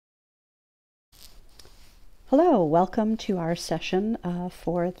Hello, welcome to our session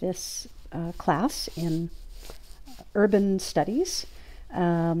for this class in urban studies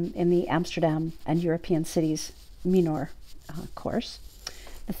in the Amsterdam and European Cities Minor course.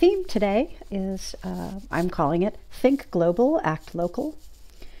 The theme today is, I'm calling it Think Global, Act Local.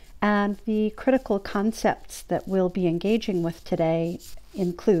 And the critical concepts that we'll be engaging with today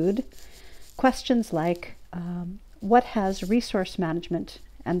include questions like what has resource management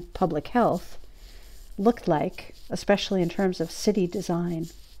and public health looked like, especially in terms of city design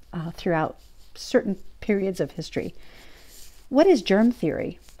throughout certain periods of history? What is germ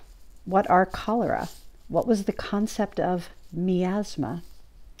theory? What are cholera? What was the concept of miasma?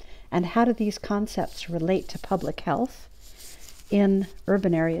 And how do these concepts relate to public health in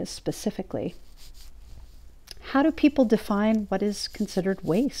urban areas specifically? How do people define what is considered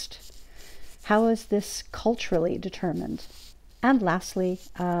waste? How is this culturally determined? And lastly,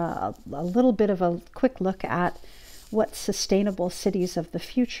 a little bit of a quick look at what sustainable cities of the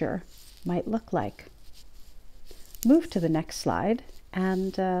future might look like. Move to the next slide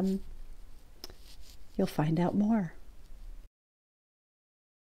and you'll find out more.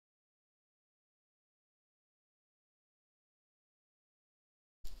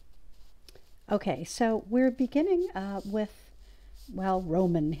 Okay, so we're beginning with, well,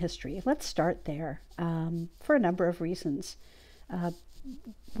 Roman history. Let's start there for a number of reasons.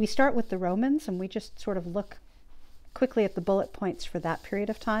 We start with the Romans and we just sort of look quickly at the bullet points for that period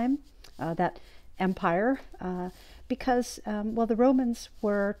of time, that empire, because, well, the Romans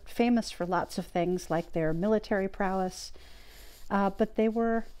were famous for lots of things like their military prowess, but they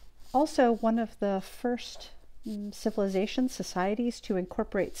were also one of the first civilization societies to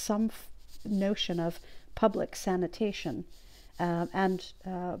incorporate some notion of public sanitation and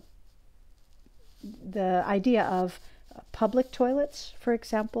the idea of public toilets, for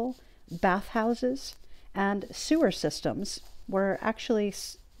example, bathhouses, and sewer systems were actually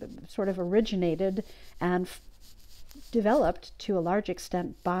sort of originated and developed to a large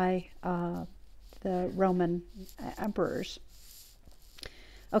extent by the Roman emperors.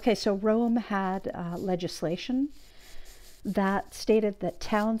 Okay, so Rome had legislation that stated that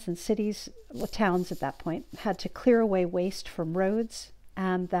towns and cities, well, towns at that point, had to clear away waste from roads,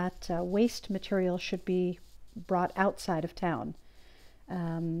 and that waste material should be brought outside of town.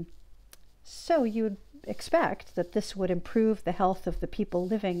 So you would expect that this would improve the health of the people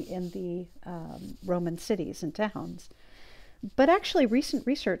living in the Roman cities and towns. But actually, recent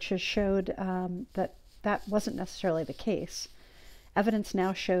research has showed that that wasn't necessarily the case. Evidence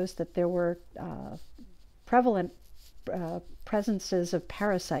now shows that there were prevalent presences of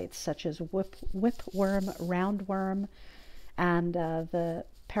parasites such as whipworm, roundworm, and the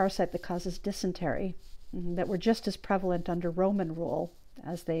parasite that causes dysentery that were just as prevalent under Roman rule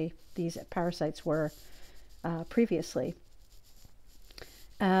as these parasites were previously.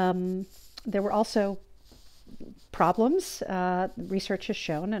 There were also problems. Research has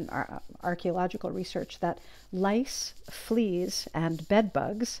shown, and archaeological research, that lice, fleas, and bed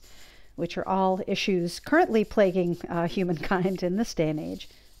bugs, which are all issues currently plaguing humankind in this day and age,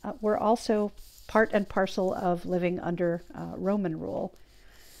 were also part and parcel of living under Roman rule.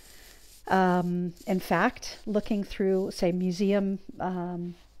 In fact, looking through, say, museum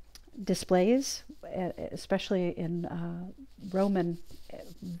displays, especially in Roman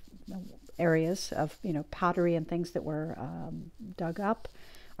areas of, pottery and things that were dug up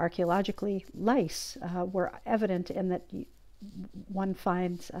archaeologically, lice were evident in that one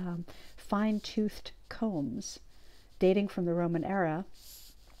finds fine-toothed combs dating from the Roman era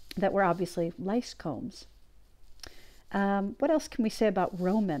that were obviously lice combs. What else can we say about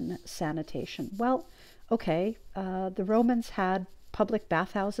Roman sanitation? Well, okay, the Romans had public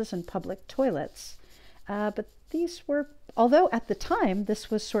bathhouses and public toilets, but these were, although at the time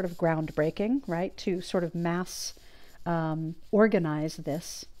this was sort of groundbreaking, right, to sort of mass organize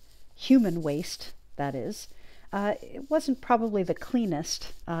this human waste, that is, it wasn't probably the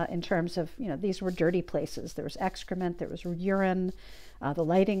cleanest in terms of, these were dirty places. There was excrement, there was urine, the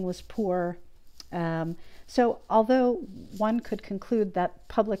lighting was poor. So although one could conclude that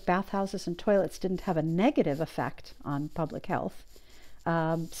public bathhouses and toilets didn't have a negative effect on public health,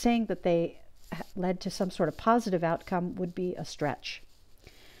 saying that they led to some sort of positive outcome would be a stretch.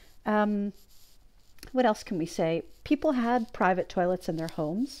 What else can we say? People had private toilets in their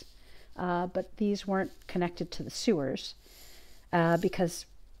homes, but these weren't connected to the sewers because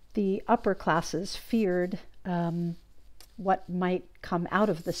the upper classes feared what might come out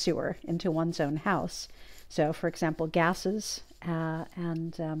of the sewer into one's own house. So, for example, gases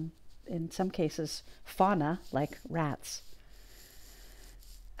and in some cases fauna like rats.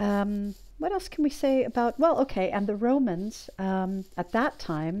 What else can we say about, well, okay, and the Romans at that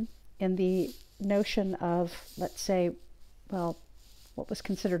time, in the notion of, let's say, well, what was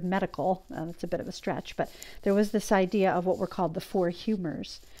considered medical, that's a bit of a stretch, but there was this idea of what were called the four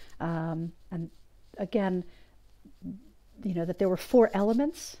humors. And again, that there were four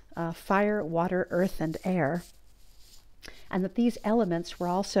elements, fire, water, earth, and air, and that these elements were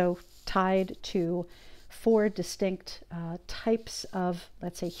also tied to four distinct types of,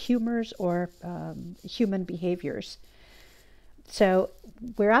 let's say, humors or human behaviors. So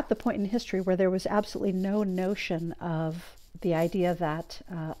we're at the point in history where there was absolutely no notion of the idea that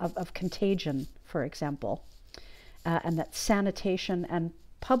of contagion, for example, and that sanitation and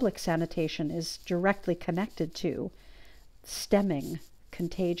public sanitation is directly connected to stemming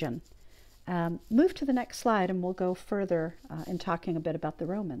contagion. Move to the next slide and we'll go further in talking a bit about the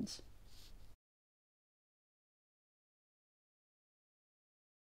Romans.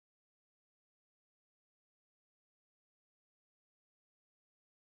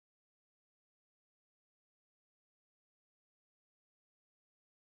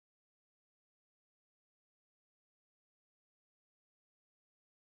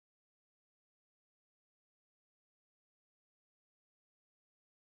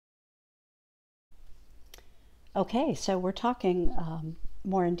 Okay, so we're talking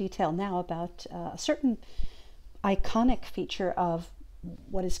more in detail now about a certain iconic feature of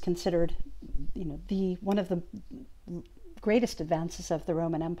what is considered, the one of the greatest advances of the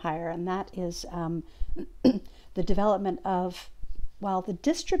Roman Empire, and that is the development of, well, the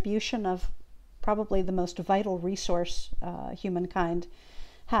distribution of probably the most vital resource humankind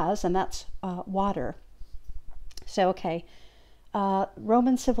has, and that's water. So, okay,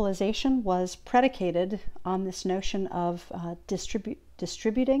 Roman civilization was predicated on this notion of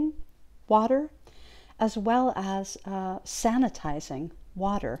distributing water as well as sanitizing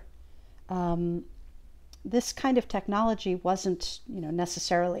water. This kind of technology wasn't,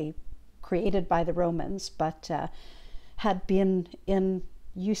 necessarily created by the Romans, but had been in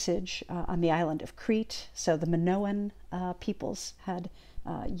usage on the island of Crete. So the Minoan peoples had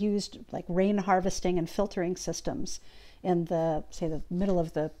used like rain harvesting and filtering systems in the, say, the middle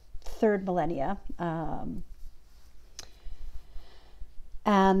of the third millennia.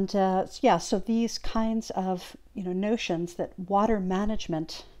 Yeah, so these kinds of notions that water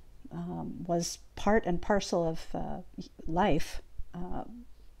management was part and parcel of life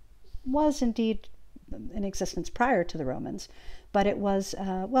was indeed in existence prior to the Romans, but it was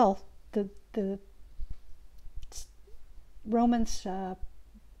the Romans'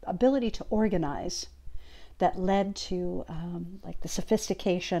 ability to organize that led to like the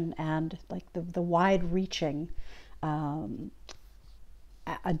sophistication and like the wide-reaching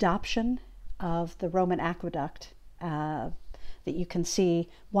adoption of the Roman aqueduct that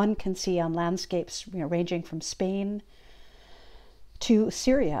one can see on landscapes ranging from Spain to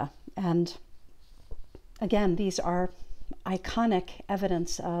Syria. And again, these are iconic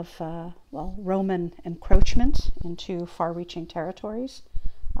evidence of Roman encroachment into far-reaching territories,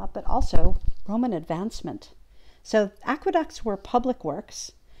 but also Roman advancement. So aqueducts were public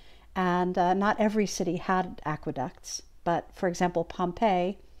works, and not every city had aqueducts. But for example,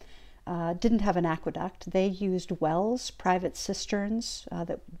 Pompeii didn't have an aqueduct. They used wells, private cisterns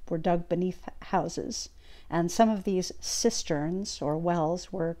that were dug beneath houses. And some of these cisterns or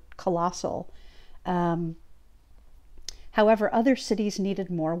wells were colossal. However, other cities needed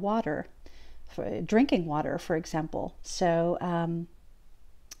more water, for drinking water, for example. So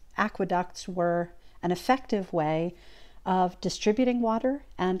aqueducts were an effective way of distributing water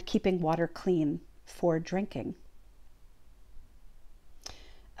and keeping water clean for drinking.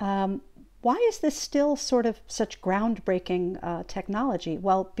 Why is this still sort of such groundbreaking technology?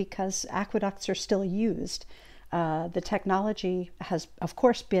 Well, because aqueducts are still used. The technology has, of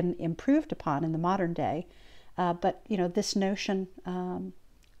course, been improved upon in the modern day, but this notion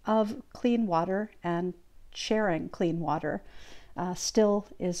of clean water and sharing clean water still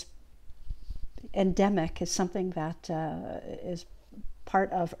is endemic, is something that is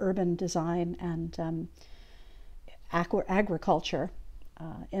part of urban design and agriculture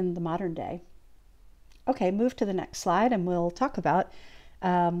in the modern day. Okay, move to the next slide and we'll talk about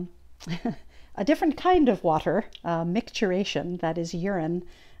a different kind of water, micturation, that is urine,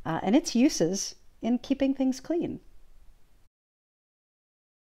 and its uses in keeping things clean.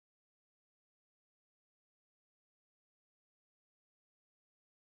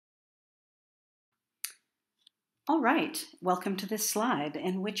 All right, welcome to this slide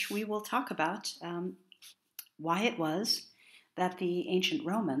in which we will talk about why it was that the ancient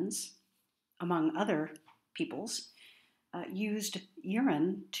Romans, among other peoples, used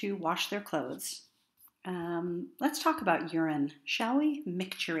urine to wash their clothes. Let's talk about urine, shall we?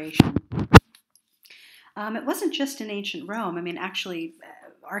 Micturition. It wasn't just in ancient Rome. I mean, actually,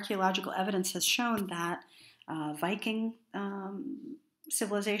 archaeological evidence has shown that Viking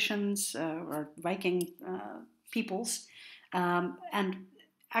civilizations or Viking peoples, and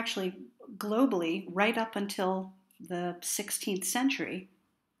actually globally, right up until the 16th century,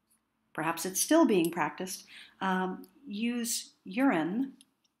 perhaps it's still being practiced, use urine,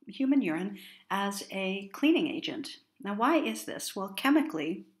 human urine, as a cleaning agent. Now, why is this? Well,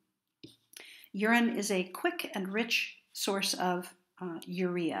 chemically, urine is a quick and rich source of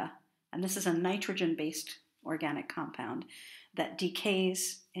urea, and this is a nitrogen-based organic compound that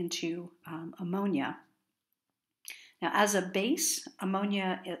decays into ammonia. Now, as a base,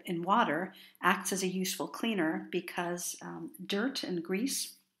 ammonia in water acts as a useful cleaner because dirt and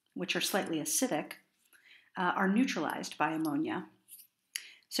grease, which are slightly acidic, are neutralized by ammonia.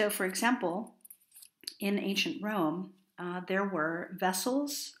 So, for example, in ancient Rome, there were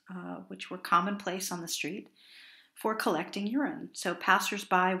vessels, which were commonplace on the street, for collecting urine. So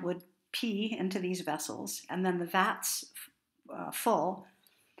passersby would pee into these vessels, and then the vats full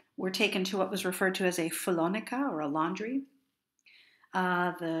were taken to what was referred to as a phylonica, or a laundry.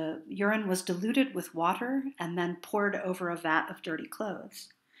 The urine was diluted with water and then poured over a vat of dirty clothes.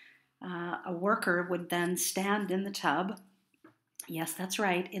 A worker would then stand in the tub, yes, that's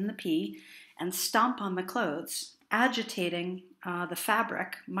right, in the pee, and stomp on the clothes, agitating the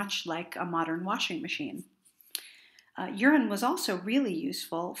fabric, much like a modern washing machine. Urine was also really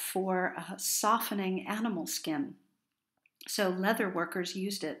useful for softening animal skin. So leather workers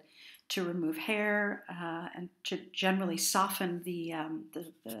used it to remove hair and to generally soften the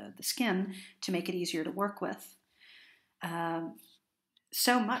skin to make it easier to work with.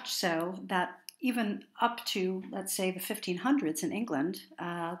 So much so that even up to, let's say, the 1500s in England,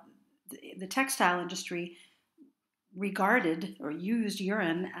 the textile industry regarded or used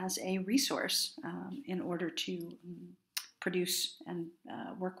urine as a resource in order to produce and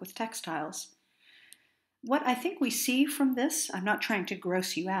work with textiles. What I think we see from this, I'm not trying to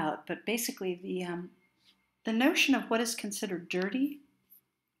gross you out, but basically the notion of what is considered dirty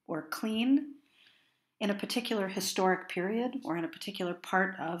or clean in a particular historic period or in a particular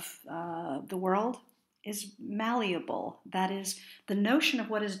part of the world is malleable. That is, the notion of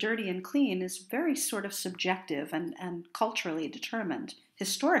what is dirty and clean is very sort of subjective and culturally determined,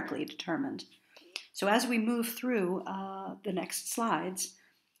 historically determined. So as we move through the next slides,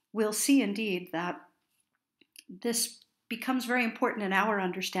 we'll see indeed that this becomes very important in our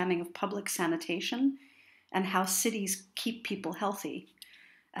understanding of public sanitation and how cities keep people healthy.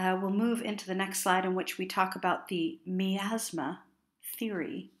 We'll move into the next slide in which we talk about the miasma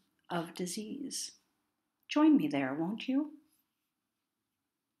theory of disease. Join me there, won't you?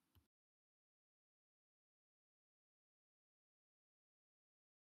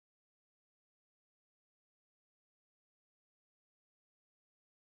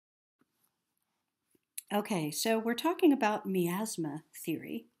 Okay, so we're talking about miasma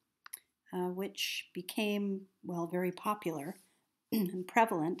theory, which became, well, very popular and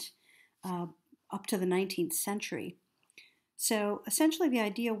prevalent up to the 19th century. So essentially, the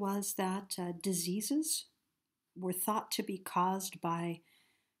idea was that diseases were thought to be caused by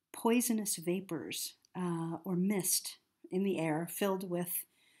poisonous vapors or mist in the air filled with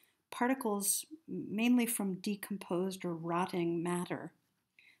particles mainly from decomposed or rotting matter.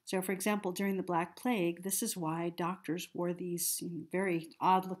 So, for example, during the Black Plague, this is why doctors wore these very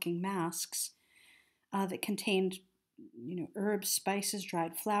odd-looking masks that contained, herbs, spices,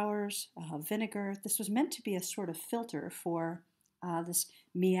 dried flowers, vinegar. This was meant to be a sort of filter for this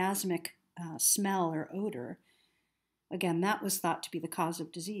miasmic smell or odor. Again, that was thought to be the cause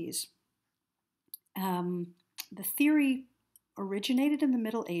of disease. The theory originated in the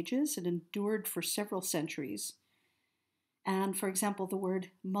Middle Ages and endured for several centuries. And for example, the word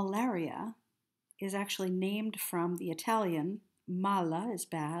malaria is actually named from the Italian. Mala is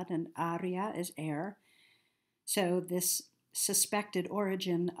bad and aria is air. So this suspected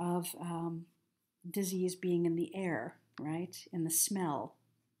origin of disease being in the air, right, in the smell.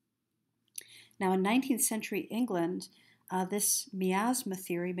 Now in 19th century England, this miasma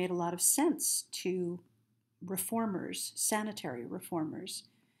theory made a lot of sense to reformers, sanitary reformers.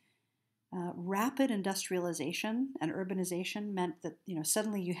 Rapid industrialization and urbanization meant that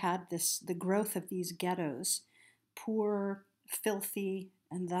suddenly you had the growth of these ghettos, poor, filthy,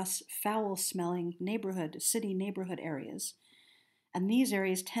 and thus foul-smelling city neighborhood areas. And these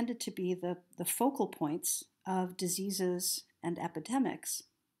areas tended to be the focal points of diseases and epidemics.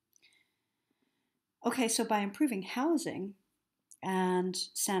 Okay, so by improving housing and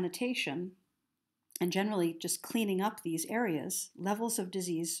sanitation, and generally just cleaning up these areas, levels of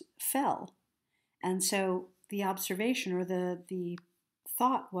disease fell. And so the observation or the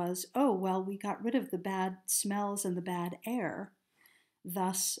thought was, oh, well, we got rid of the bad smells and the bad air,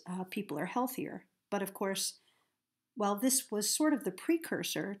 thus people are healthier. But of course, while this was sort of the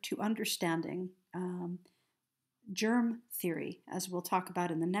precursor to understanding germ theory, as we'll talk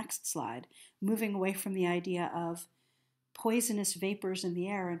about in the next slide, moving away from the idea of poisonous vapors in the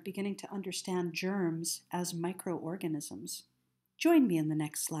air and beginning to understand germs as microorganisms. Join me in the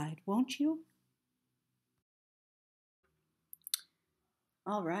next slide, won't you?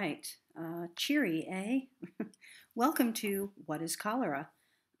 All right. Cheery, eh? Welcome to What is Cholera?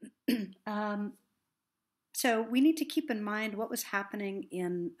 um, so we need to keep in mind what was happening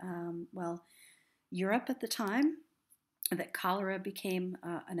in, Europe at the time, that cholera became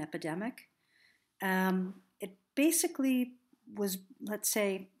an epidemic. It basically was, let's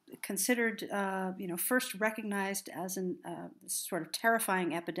say, considered, first recognized as an sort of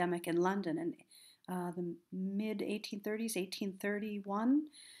terrifying epidemic in London in the mid 1830s, 1831.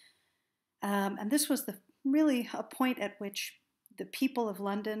 And this was really a point at which the people of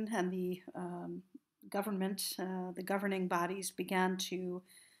London and the government, the governing bodies, began to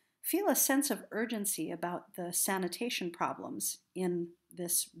feel a sense of urgency about the sanitation problems in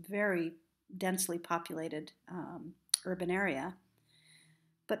this very densely populated urban area.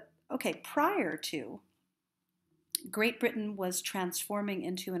 But okay, prior to, Great Britain was transforming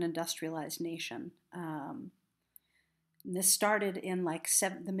into an industrialized nation. This started in like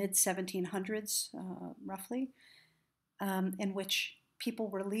the mid 1700s, roughly, in which people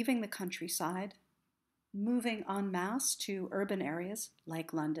were leaving the countryside, moving en masse to urban areas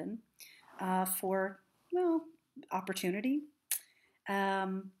like London for, well, opportunity,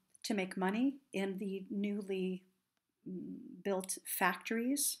 to make money in the newly built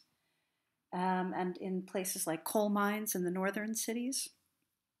factories, and in places like coal mines in the northern cities.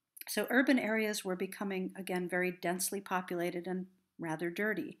 So urban areas were becoming, again, very densely populated and rather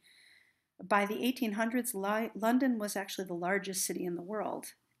dirty. By the 1800s, London was actually the largest city in the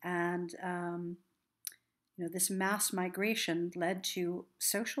world. And this mass migration led to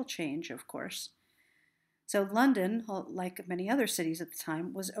social change, of course. So London, like many other cities at the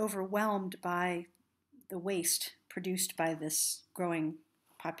time, was overwhelmed by the waste produced by this growing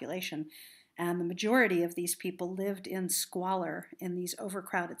population. And the majority of these people lived in squalor in these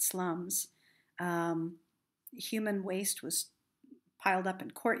overcrowded slums. Human waste was piled up in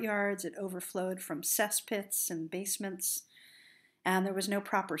courtyards, it overflowed from cesspits and basements, and there was no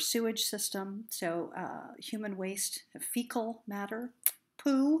proper sewage system. So human waste, fecal matter,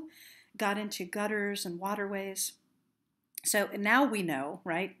 poo, got into gutters and waterways. So now we know,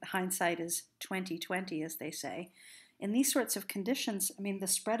 right? Hindsight is 2020, as they say. In these sorts of conditions, I mean, the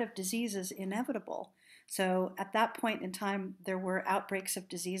spread of disease is inevitable. So at that point in time, there were outbreaks of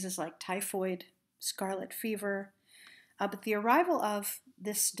diseases like typhoid, scarlet fever. But the arrival of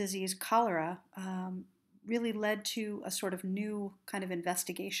this disease, cholera, really led to a sort of new kind of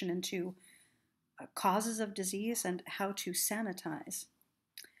investigation into causes of disease and how to sanitize.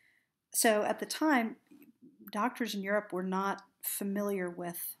 So at the time, doctors in Europe were not familiar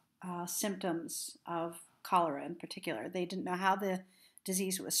with symptoms of cholera in particular. They didn't know how the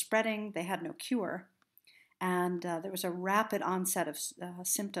disease was spreading, they had no cure, and there was a rapid onset of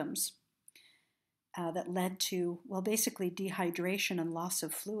symptoms that led to, well, basically dehydration and loss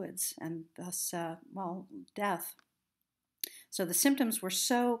of fluids, and thus, death. So the symptoms were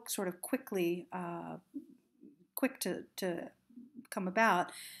so sort of quick to come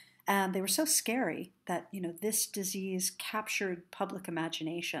about, and they were so scary that this disease captured public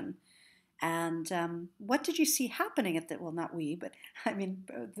imagination. And what did you see happening at that? Well, not we, but I mean,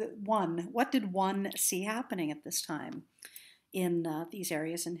 What did one see happening at this time in these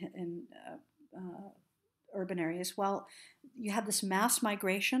areas, in urban areas? Well, you had this mass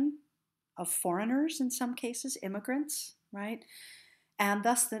migration of foreigners in some cases, immigrants, right? And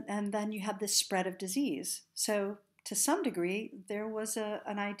then you had this spread of disease. So to some degree, there was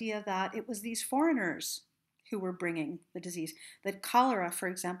an idea that it was these foreigners who were bringing the disease. That cholera, for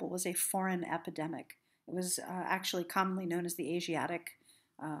example, was a foreign epidemic. It was actually commonly known as the Asiatic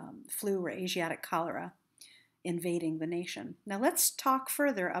flu or Asiatic cholera invading the nation. Now let's talk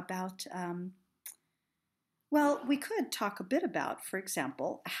further about, we could talk a bit about, for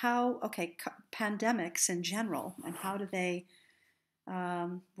example, pandemics in general, and how do they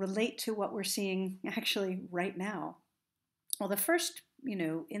relate to what we're seeing actually right now. Well, the first,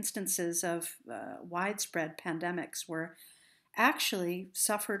 instances of widespread pandemics were actually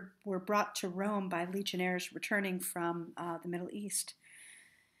were brought to Rome by legionnaires returning from the Middle East.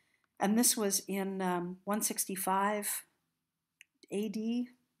 And this was in 165 AD,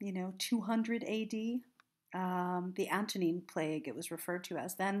 200 AD. The Antonine Plague, it was referred to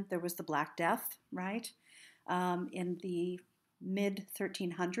as. Then there was the Black Death, right, in the mid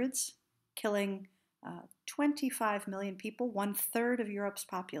 1300s, killing 25 million people, 1/3 of Europe's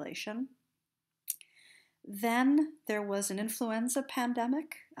population. Then there was an influenza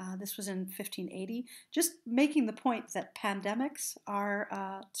pandemic. This was in 1580, just making the point that pandemics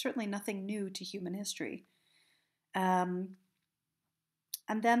are certainly nothing new to human history. And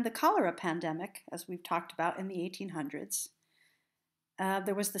then the cholera pandemic, as we've talked about, in the 1800s.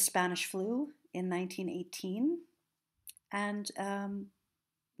 There was the Spanish flu in 1918. And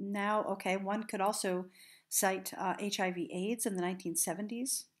now, okay, one could also cite HIV/AIDS in the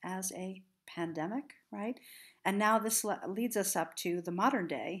 1970s as a pandemic, right? And now this leads us up to the modern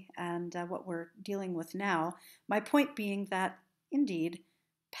day and what we're dealing with now. My point being that, indeed,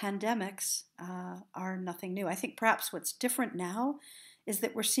 pandemics are nothing new. I think perhaps what's different now is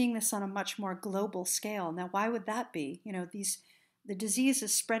that we're seeing this on a much more global scale. Now, why would that be? The disease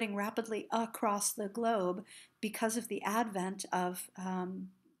is spreading rapidly across the globe because of the advent of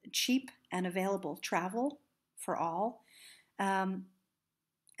cheap and available travel for all.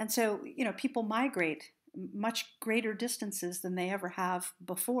 And so, people migrate much greater distances than they ever have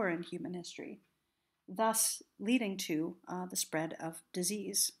before in human history, thus leading to the spread of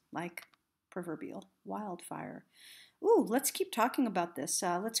disease like proverbial wildfire. Ooh, let's keep talking about this.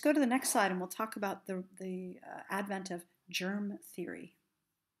 Let's go to the next slide and we'll talk about the advent of germ theory.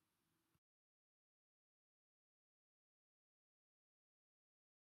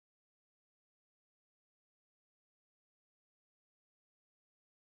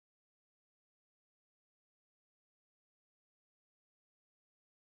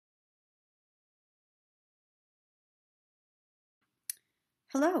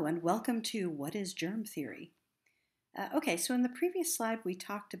 Hello and welcome to What is Germ Theory? Okay, so in the previous slide we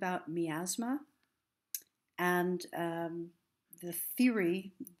talked about miasma and the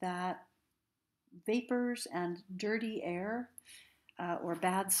theory that vapors and dirty air or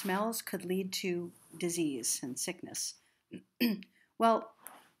bad smells could lead to disease and sickness. Well,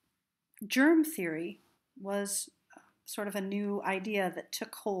 germ theory was sort of a new idea that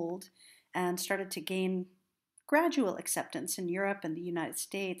took hold and started to gain gradual acceptance in Europe and the United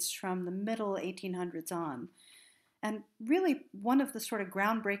States from the middle 1800s on. And really, one of the sort of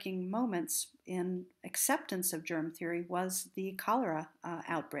groundbreaking moments in acceptance of germ theory was the cholera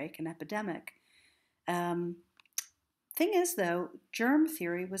outbreak and epidemic. Thing is, though, germ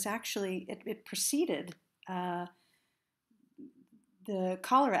theory was actually, it preceded the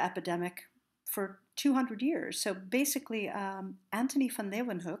cholera epidemic for 200 years. So basically, Antony van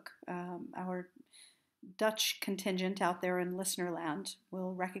Leeuwenhoek, our Dutch contingent out there in listenerland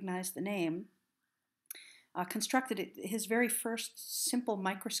will recognize the name, constructed his very first simple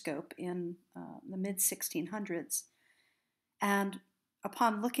microscope in the mid 1600s. And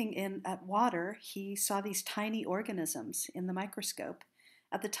upon looking in at water, he saw these tiny organisms in the microscope.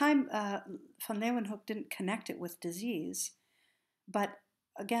 At the time, van Leeuwenhoek didn't connect it with disease, but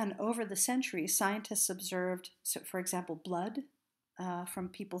again, over the centuries, scientists observed, so for example, blood from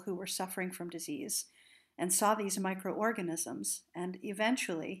people who were suffering from disease and saw these microorganisms. And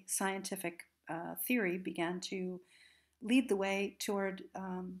eventually, scientific theory began to lead the way toward,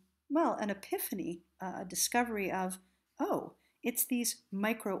 an epiphany, a discovery of, oh, it's these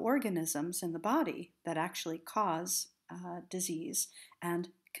microorganisms in the body that actually cause disease and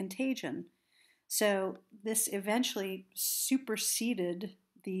contagion. So this eventually superseded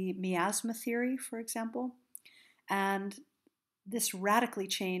the miasma theory, for example, and this radically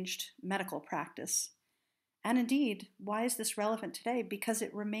changed medical practice. And indeed, why is this relevant today? Because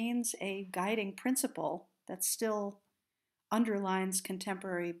it remains a guiding principle that still underlines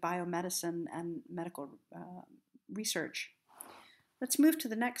contemporary biomedicine and medical research. Let's move to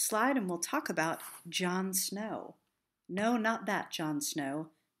the next slide and we'll talk about John Snow. No, not that John Snow,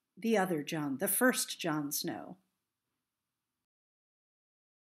 the other John, the first John Snow.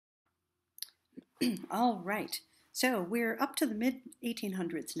 All right, so we're up to the mid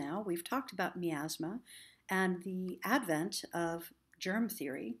 1800s now. We've talked about miasma and the advent of germ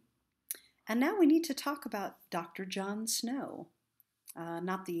theory. And now we need to talk about Dr. John Snow.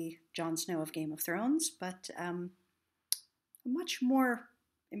 Not the Jon Snow of Game of Thrones, but a much more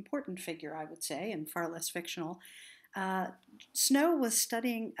important figure, I would say, and far less fictional. Snow was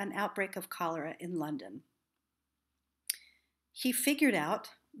studying an outbreak of cholera in London. He figured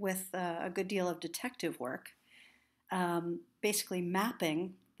out, with a good deal of detective work, basically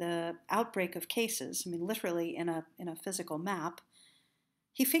mapping the outbreak of cases, I mean, literally in a physical map,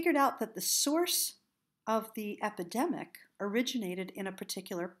 he figured out that the source of the epidemic originated in a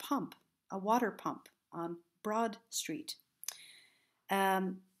particular pump, a water pump on Broad Street.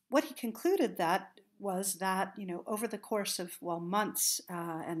 What he concluded that was that, over the course of, months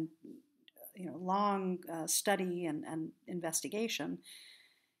and, long study and investigation,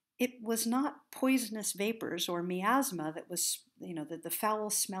 it was not poisonous vapors or miasma that was, the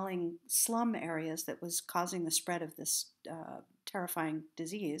foul-smelling slum areas that was causing the spread of this terrifying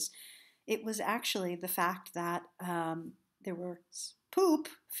disease. It was actually the fact that there was poop,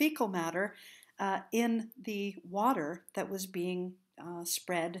 fecal matter, in the water that was being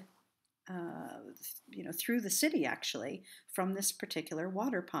spread, through the city, actually, from this particular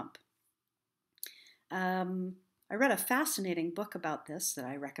water pump. I read a fascinating book about this that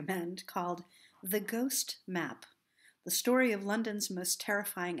I recommend called The Ghost Map, the story of London's most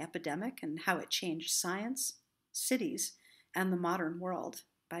terrifying epidemic and how it changed science, cities, and the modern world,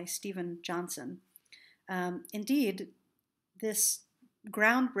 by Stephen Johnson. Indeed, this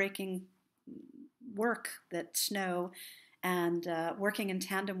groundbreaking work that Snow and working in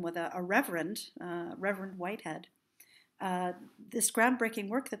tandem with a reverend, Reverend Whitehead, this groundbreaking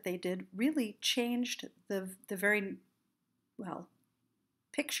work that they did really changed the very,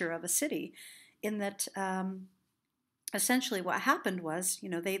 picture of a city, in that essentially what happened was,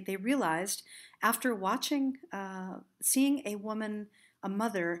 they realized after watching, seeing a woman, a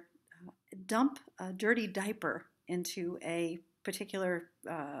mother, dump a dirty diaper into a particular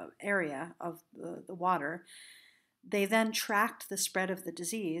area of the water, they then tracked the spread of the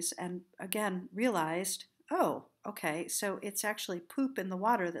disease and again realized, oh, okay, so it's actually poop in the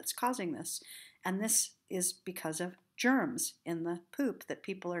water that's causing this. And this is because of germs in the poop that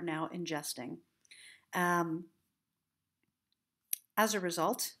people are now ingesting. As a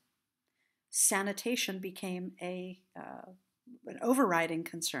result, sanitation became an overriding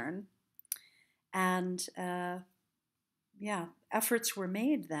concern. And efforts were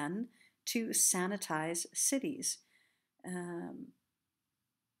made then to sanitize cities.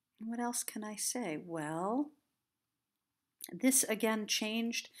 What else can I say? Well, this again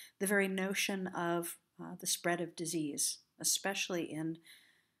changed the very notion of the spread of disease, especially in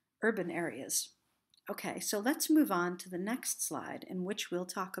urban areas. Okay, so let's move on to the next slide, in which we'll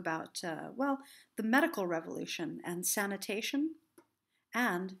talk about, the medical revolution and sanitation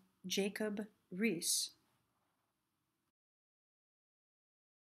and Jacob Riis.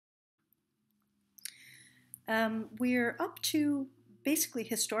 We're up to basically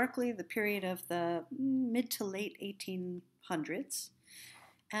historically the period of the mid to late 1800s.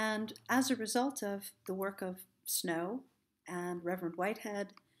 And as a result of the work of Snow and Reverend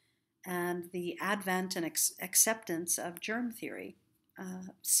Whitehead and the advent and acceptance of germ theory,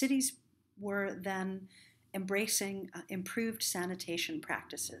 cities were then embracing improved sanitation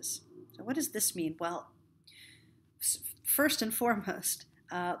practices. So what does this mean? Well, first and foremost,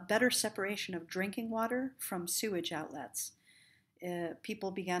 better separation of drinking water from sewage outlets.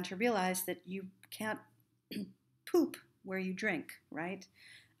 People began to realize that you can't poop where you drink, right?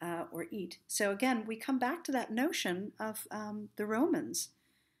 Or eat. So again, we come back to that notion of the Romans.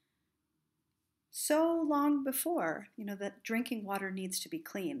 So long before, that drinking water needs to be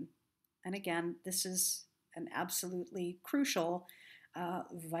clean. And again, this is an absolutely crucial,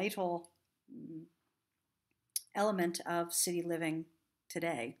 vital element of city living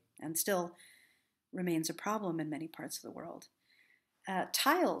today, and still remains a problem in many parts of the world.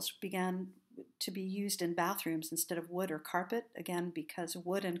 Tiles began to be used in bathrooms instead of wood or carpet, again, because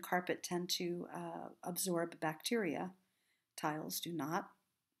wood and carpet tend to absorb bacteria. Tiles do not.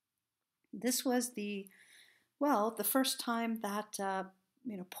 This was the first time that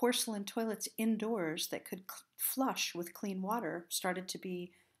porcelain toilets indoors that could flush with clean water started to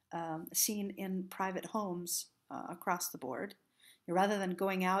be seen in private homes across the board. Rather than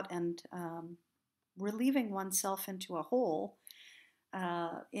going out and relieving oneself into a hole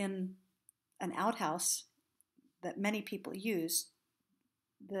in an outhouse that many people use,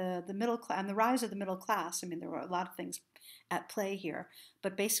 the middle class and the rise of the middle class. I mean, there were a lot of things at play here,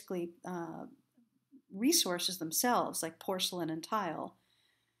 but basically resources themselves, like porcelain and tile,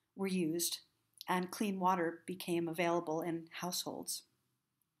 were used, and clean water became available in households.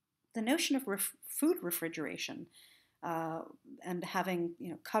 The notion of food refrigeration and having,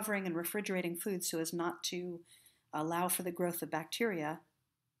 covering and refrigerating food so as not to allow for the growth of bacteria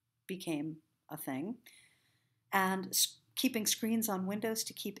became a thing. And keeping screens on windows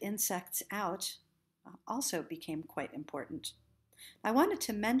to keep insects out also became quite important. I wanted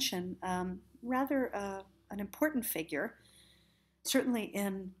to mention rather an important figure, certainly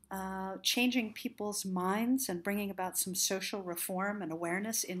in changing people's minds and bringing about some social reform and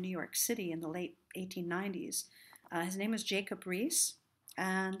awareness in New York City in the late 1890s. His name is Jacob Riis,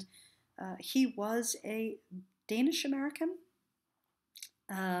 and he was a Danish-American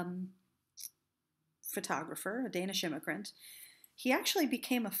photographer, a Danish immigrant. He actually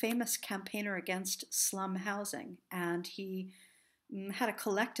became a famous campaigner against slum housing, and he had a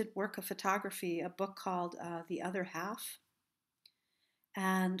collected work of photography, a book called The Other Half,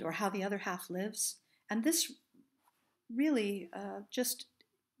 or How the Other Half Lives. And this really just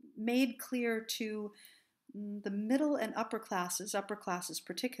made clear to the middle and upper classes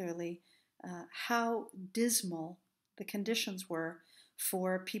particularly, how dismal the conditions were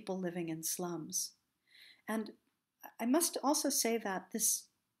for people living in slums. And I must also say that this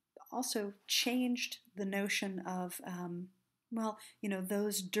also changed the notion of,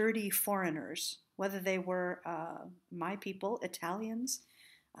 those dirty foreigners, whether they were my people, Italians,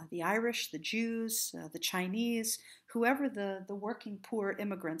 the Irish, the Jews, the Chinese, whoever the working poor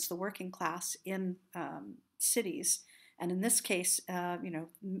immigrants, the working class in cities. And in this case,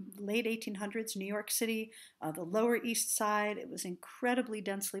 late 1800s, New York City, the Lower East Side, it was incredibly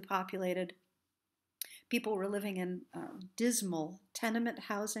densely populated. People were living in dismal tenement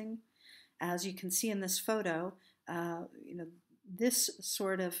housing. As you can see in this photo, this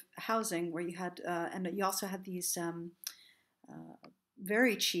sort of housing where you had, and you also had these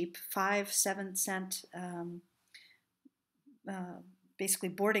very cheap 5-7 cent basically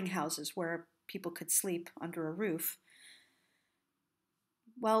boarding houses where people could sleep under a roof.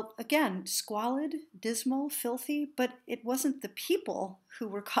 Well, again, squalid, dismal, filthy, but it wasn't the people who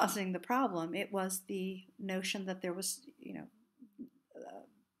were causing the problem. It was the notion that there was,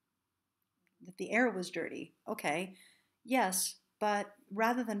 that the air was dirty. Okay, yes, but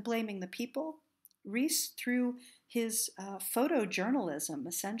rather than blaming the people, Riis, through his photojournalism,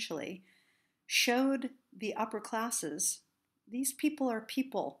 essentially, showed the upper classes, these people are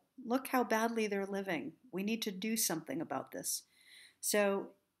people. Look how badly they're living. We need to do something about this. So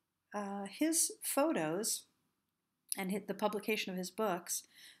his photos and the publication of his books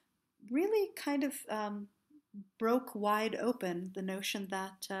really kind of broke wide open the notion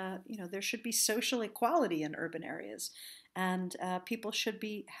that there should be social equality in urban areas, and people should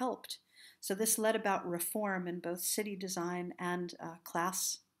be helped. So this led about reform in both city design and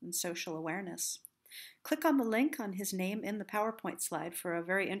class and social awareness. Click on the link on his name in the PowerPoint slide for a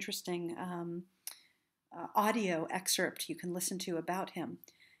very interesting audio excerpt you can listen to about him.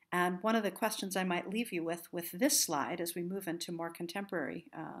 And one of the questions I might leave you with this slide as we move into more contemporary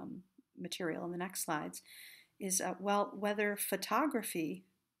material in the next slides is, whether photography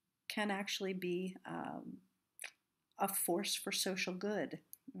can actually be a force for social good,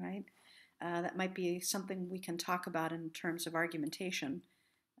 right? That might be something we can talk about in terms of argumentation.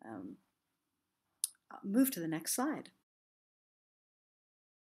 I'll move to the next slide.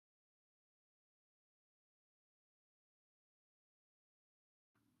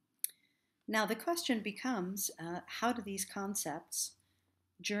 Now the question becomes, how do these concepts,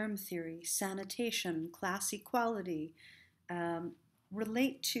 germ theory, sanitation, class equality,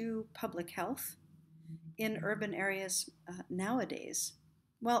 relate to public health in urban areas nowadays?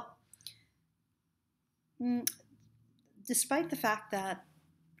 Well, despite the fact that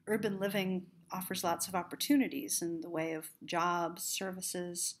urban living offers lots of opportunities in the way of jobs,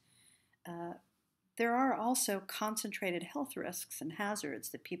 services, there are also concentrated health risks and hazards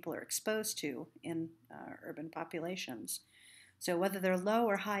that people are exposed to in urban populations. So whether they're low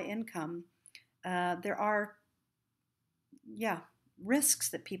or high income, there are, risks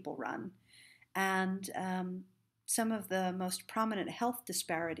that people run. And some of the most prominent health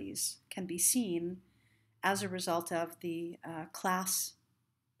disparities can be seen as a result of the class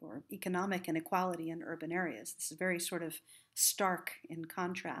or economic inequality in urban areas. This is very sort of stark in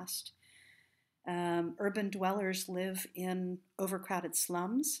contrast. Urban dwellers live in overcrowded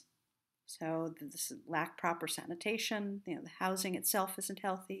slums, so this lack proper sanitation. The housing itself isn't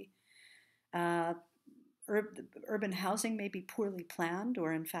healthy. Urban housing may be poorly planned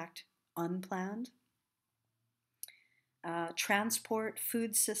or, in fact, unplanned. Transport,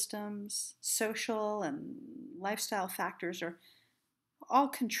 food systems, social and lifestyle factors are all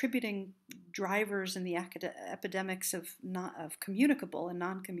contributing drivers in the epidemics of communicable and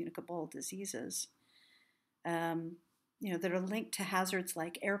non-communicable diseases, that are linked to hazards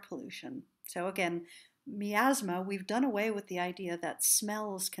like air pollution. So again, miasma, we've done away with the idea that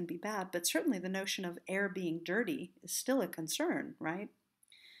smells can be bad, but certainly the notion of air being dirty is still a concern, right?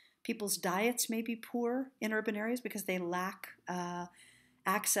 People's diets may be poor in urban areas because they lack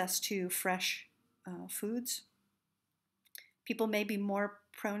access to fresh foods. People may be more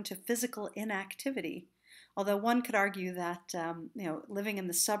prone to physical inactivity, although one could argue that living in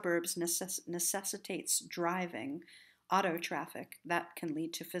the suburbs necessitates driving, auto traffic that can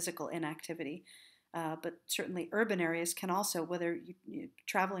lead to physical inactivity. But certainly urban areas can also, whether you're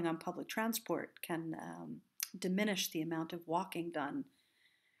traveling on public transport, can diminish the amount of walking done.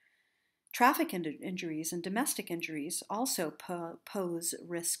 Traffic injuries and domestic injuries also pose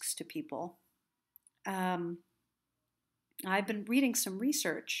risks to people. I've been reading some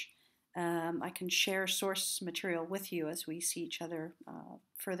research. I can share source material with you as we see each other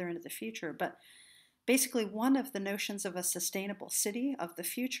further into the future. But basically, one of the notions of a sustainable city of the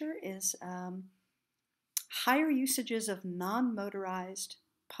future is higher usages of non-motorized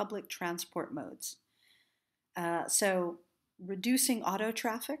public transport modes. So reducing auto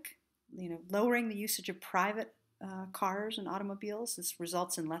traffic, lowering the usage of private cars and automobiles. This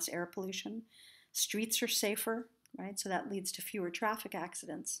results in less air pollution. Streets are safer, right? So that leads to fewer traffic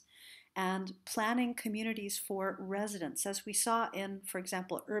accidents. And planning communities for residents, as we saw in, for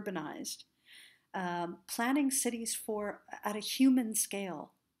example, urbanized, planning cities at a human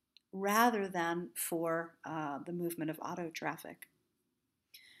scale rather than for the movement of auto traffic.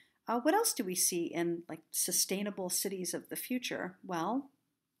 What else do we see in sustainable cities of the future? Well,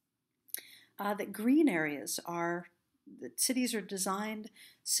 that green areas that cities are designed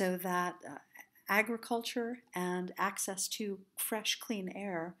so that agriculture and access to fresh, clean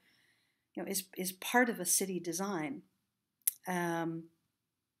air, is part of a city design. The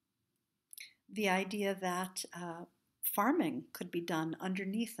idea that farming could be done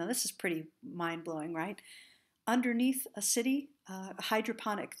underneath. Now, this is pretty mind-blowing, right? Underneath a city,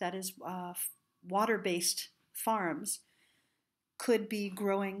 hydroponic, that is water-based farms, could be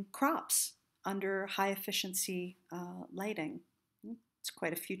growing crops under high-efficiency lighting. It's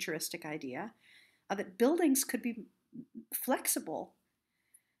quite a futuristic idea. That buildings could be flexible,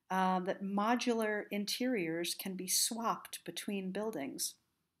 that modular interiors can be swapped between buildings.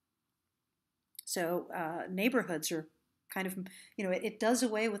 So neighborhoods are kind of, it does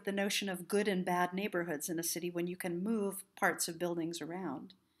away with the notion of good and bad neighborhoods in a city when you can move parts of buildings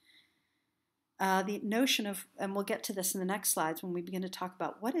around. The notion of, and we'll get to this in the next slides when we begin to talk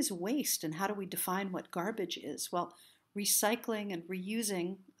about what is waste and how do we define what garbage is. Well, recycling and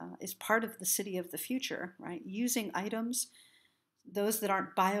reusing is part of the city of the future, right? Using items, those that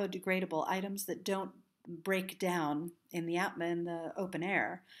aren't biodegradable, items that don't break down in the open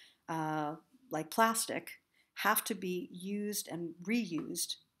air, like plastic, have to be used and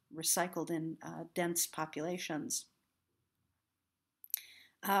reused, recycled in dense populations.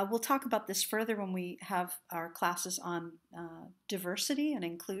 We'll talk about this further when we have our classes on diversity and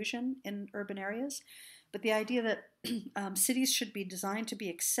inclusion in urban areas. But the idea that cities should be designed to be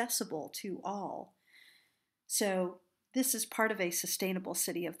accessible to all. So this is part of a sustainable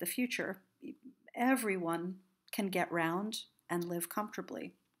city of the future. Everyone can get round and live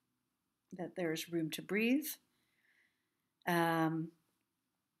comfortably. That there's room to breathe.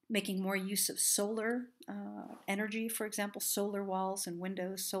 Making more use of solar energy, for example, solar walls and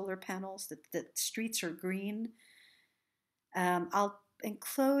windows, solar panels, that streets are green. I'll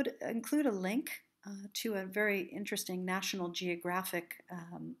include a link to a very interesting National Geographic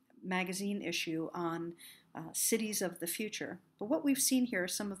magazine issue on cities of the future. But what we've seen here are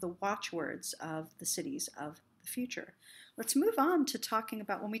some of the watchwords of the cities of the future. Let's move on to talking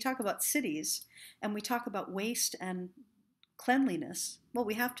about, when we talk about cities and we talk about waste and cleanliness, well,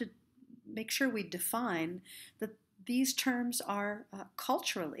 we have to make sure we define that these terms are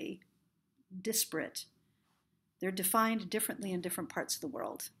culturally disparate. They're defined differently in different parts of the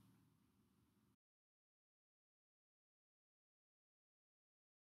world.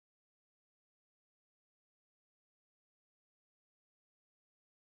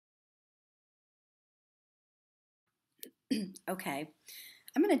 Okay,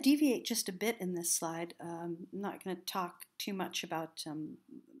 I'm going to deviate just a bit in this slide. I'm not going to talk too much about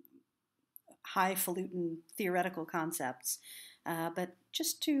highfalutin theoretical concepts, but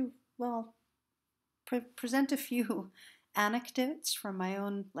just to, present a few anecdotes from my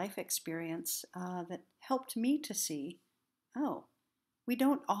own life experience that helped me to see, we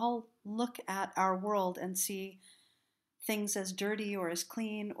don't all look at our world and see things as dirty or as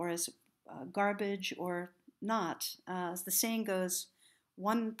clean or as garbage or not. As the saying goes,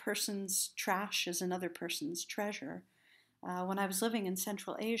 one person's trash is another person's treasure. When I was living in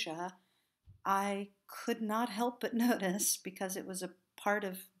Central Asia, I could not help but notice, because it was a part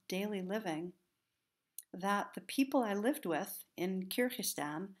of daily living, that the people I lived with in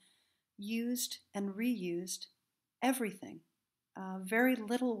Kyrgyzstan used and reused everything. Very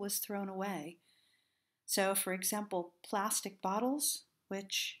little was thrown away. So, for example, plastic bottles,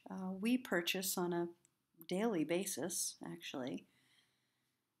 which we purchase on a daily basis, actually,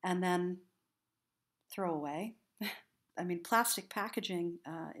 and then throw away. I mean, plastic packaging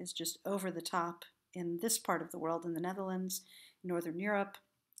is just over the top in this part of the world, in the Netherlands, Northern Europe,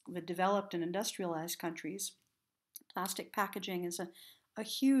 the developed and industrialized countries. Plastic packaging is a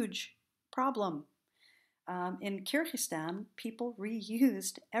huge problem. In Kyrgyzstan, people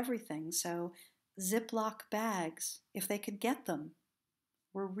reused everything. So, Ziploc bags, if they could get them,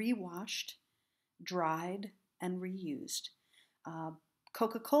 were rewashed, dried, and reused. Uh,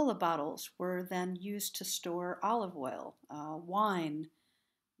 Coca-Cola bottles were then used to store olive oil, wine,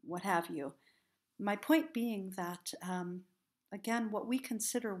 what have you. My point being that, again, what we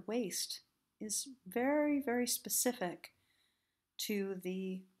consider waste is very, very specific to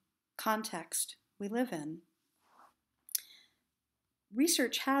the context we live in.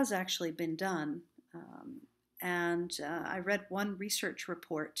 Research has actually been done, and I read one research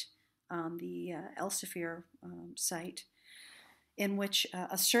report on the Elsevier site in which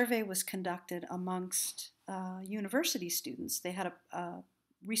a survey was conducted amongst university students. They had a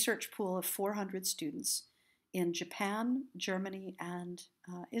research pool of 400 students in Japan, Germany, and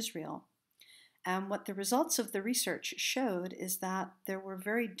Israel. And what the results of the research showed is that there were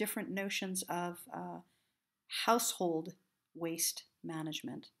very different notions of household waste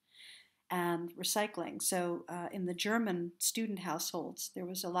management and recycling. So, in the German student households, there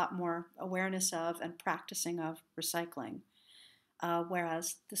was a lot more awareness of and practicing of recycling,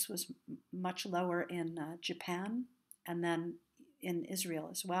 whereas this was much lower in Japan and then in Israel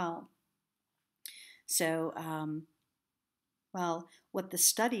as well. So, well, what the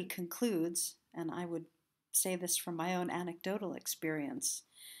study concludes, and I would say this from my own anecdotal experience,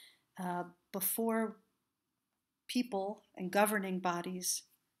 before people and governing bodies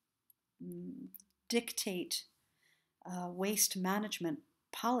dictate waste management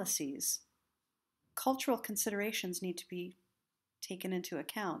policies, cultural considerations need to be taken into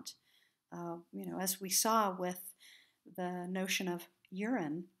account. As we saw with the notion of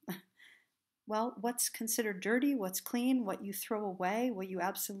urine, well, what's considered dirty, what's clean, what you throw away, what you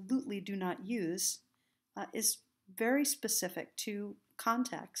absolutely do not use, is very specific to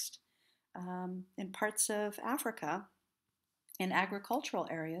context. In parts of Africa, in agricultural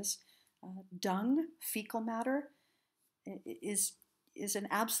areas, dung, fecal matter, is an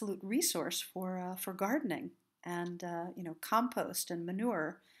absolute resource for gardening, and compost and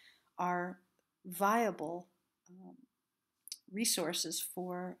manure are viable resources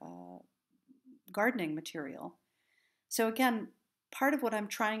for gardening material. So again, part of what I'm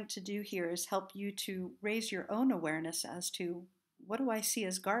trying to do here is help you to raise your own awareness as to what do I see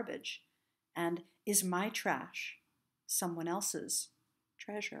as garbage, and is my trash someone else's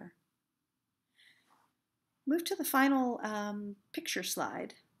treasure? Move to the final picture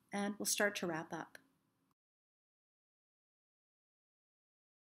slide, and we'll start to wrap up.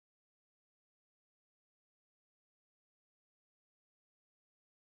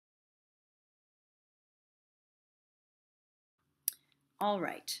 All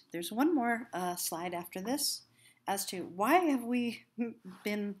right, there's one more slide after this as to why have we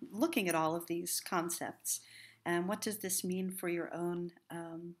been looking at all of these concepts, and what does this mean for your own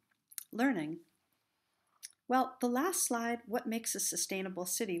learning? Well, the last slide, what makes a sustainable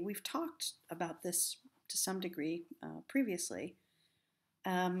city? We've talked about this to some degree previously.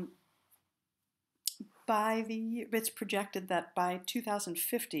 It's projected that by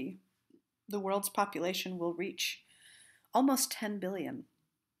 2050, the world's population will reach almost 10 billion.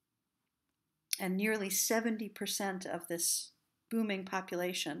 And nearly 70% of this booming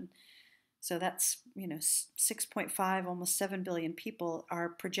population, so that's 6.5, almost 7 billion people, are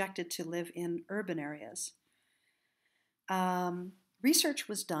projected to live in urban areas. Research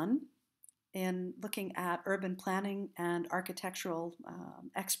was done in looking at urban planning and architectural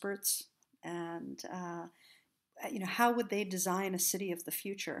experts, and how would they design a city of the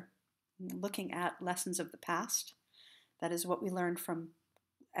future, looking at lessons of the past. That is what we learned from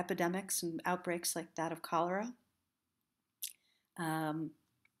epidemics and outbreaks like that of cholera. And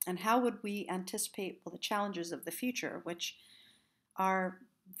how would we anticipate the challenges of the future, which are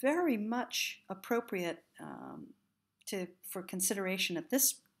very much appropriate for consideration at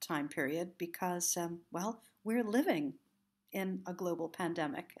this time period, because, we're living in a global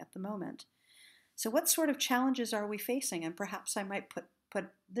pandemic at the moment. So what sort of challenges are we facing? And perhaps I might put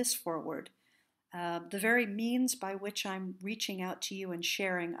this forward. The very means by which I'm reaching out to you and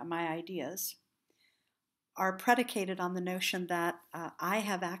sharing my ideas are predicated on the notion that I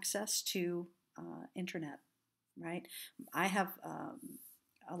have access to internet, right? I have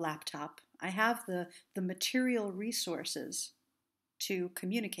a laptop. I have the material resources to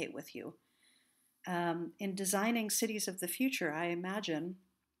communicate with you. In designing cities of the future, I imagine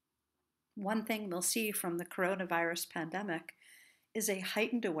one thing we'll see from the coronavirus pandemic is a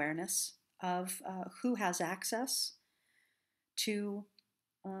heightened awareness of who has access to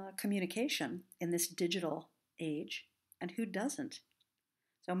communication in this digital age and who doesn't.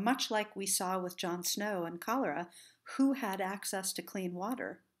 So, much like we saw with Jon Snow and cholera, who had access to clean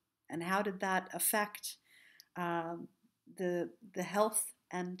water and how did that affect um, the health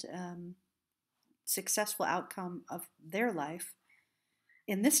and successful outcome of their life?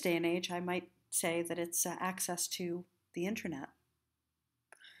 In this day and age, I might say that it's access to the internet.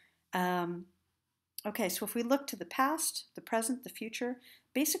 Um, okay, so if we look to the past, the present, the future,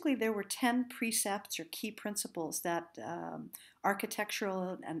 basically there were 10 precepts or key principles that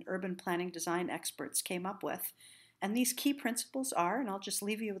architectural and urban planning design experts came up with. And these key principles are, and I'll just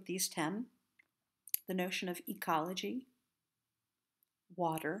leave you with these 10, the notion of ecology,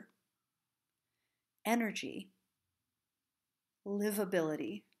 water, energy,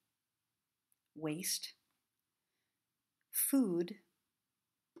 livability, waste, food,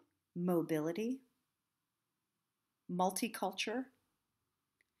 mobility, multiculture,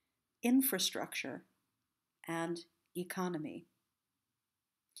 infrastructure, and economy.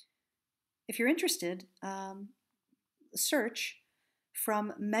 If you're interested, search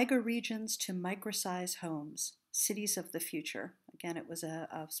From Mega Regions to Micro-Size Homes, Cities of the Future. Again, it was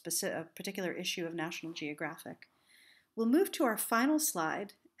a particular issue of National Geographic. We'll move to our final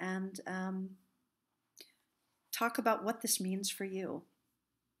slide and talk about what this means for you.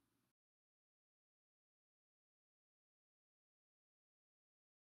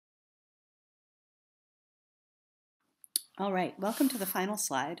 All right, welcome to the final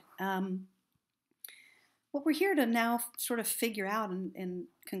slide. What we're here to now sort of figure out in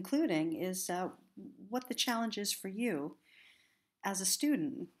concluding is what the challenge is for you as a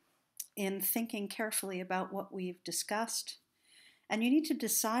student in thinking carefully about what we've discussed. And you need to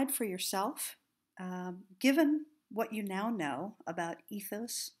decide for yourself, given what you now know about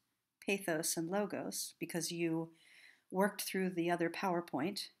ethos, pathos, and logos, because you worked through the other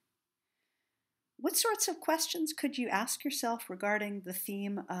PowerPoint, what sorts of questions could you ask yourself regarding the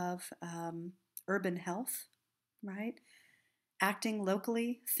theme of urban health, right? Acting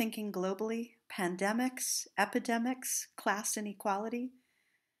locally, thinking globally, pandemics, epidemics, class inequality.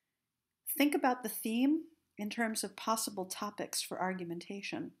 Think about the theme in terms of possible topics for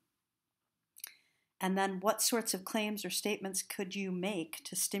argumentation. And then what sorts of claims or statements could you make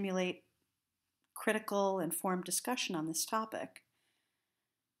to stimulate critical, informed discussion on this topic?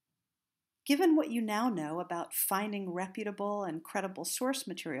 Given what you now know about finding reputable and credible source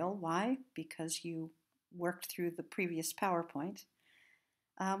material, why? Because you worked through the previous PowerPoint.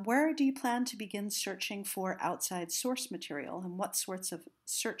 Where do you plan to begin searching for outside source material, and what sorts of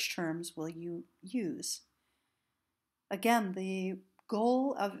search terms will you use? Again, the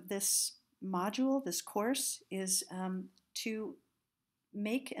goal of this module, this course, is to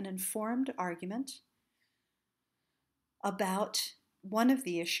make an informed argument about one of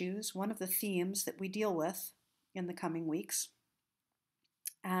the issues, one of the themes that we deal with in the coming weeks.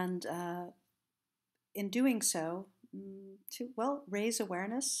 And in doing so, to, well, raise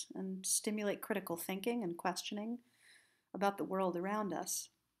awareness and stimulate critical thinking and questioning about the world around us.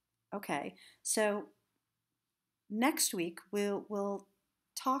 Okay, so next week we'll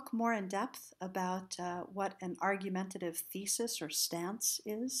talk more in depth about what an argumentative thesis or stance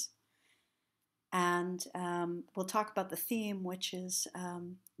is. And we'll talk about the theme, which is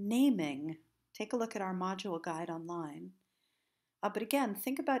naming. Take a look at our module guide online. But again,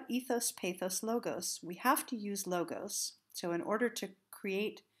 think about ethos, pathos, logos. We have to use logos. So in order to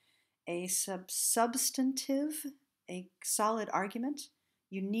create a substantive, a solid argument,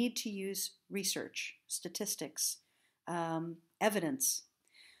 you need to use research, statistics, evidence.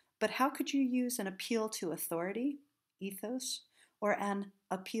 But how could you use an appeal to authority, ethos, or an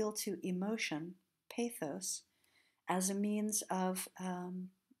appeal to emotion, pathos, as a means of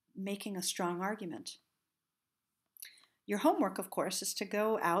making a strong argument? Your homework, of course, is to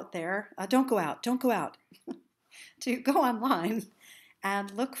go out there. Don't go out. To go online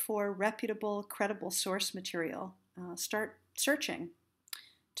and look for reputable, credible source material. Start searching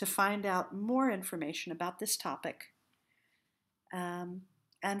to find out more information about this topic. And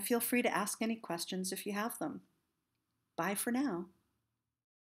feel free to ask any questions if you have them. Bye for now.